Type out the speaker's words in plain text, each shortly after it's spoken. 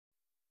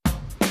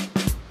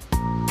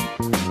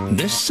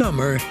This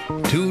summer,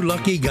 two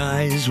lucky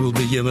guys will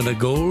be given a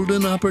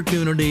golden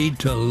opportunity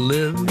to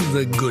live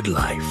the good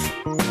life.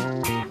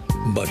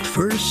 But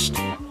first,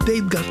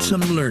 they've got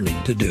some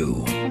learning to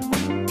do.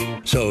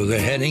 So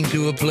they're heading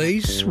to a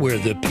place where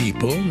the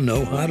people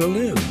know how to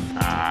live.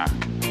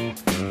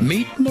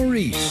 Meet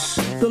Maurice,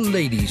 the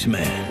ladies'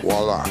 man.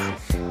 Voila.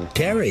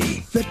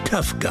 Terry, the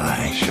tough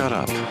guy. Shut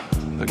up.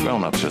 The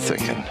grown-ups are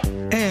thinking.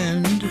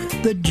 And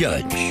the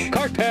judge.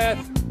 Cart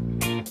path!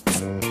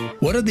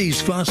 What do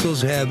these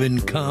fossils have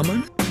in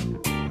common?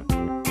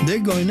 They're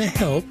going to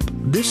help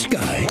this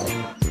guy.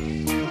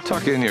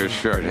 Tuck in your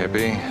shirt,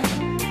 hippie.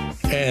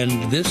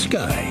 And this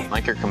guy.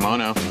 Like your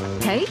kimono.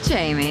 Hey,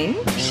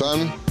 Jamie.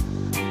 Son?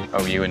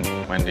 Oh, you and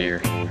Wendy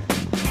are...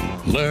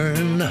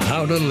 Learn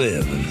how to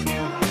live.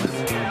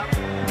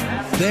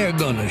 They're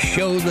gonna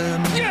show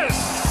them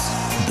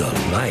the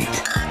light.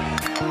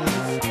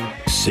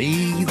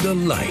 See the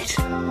light.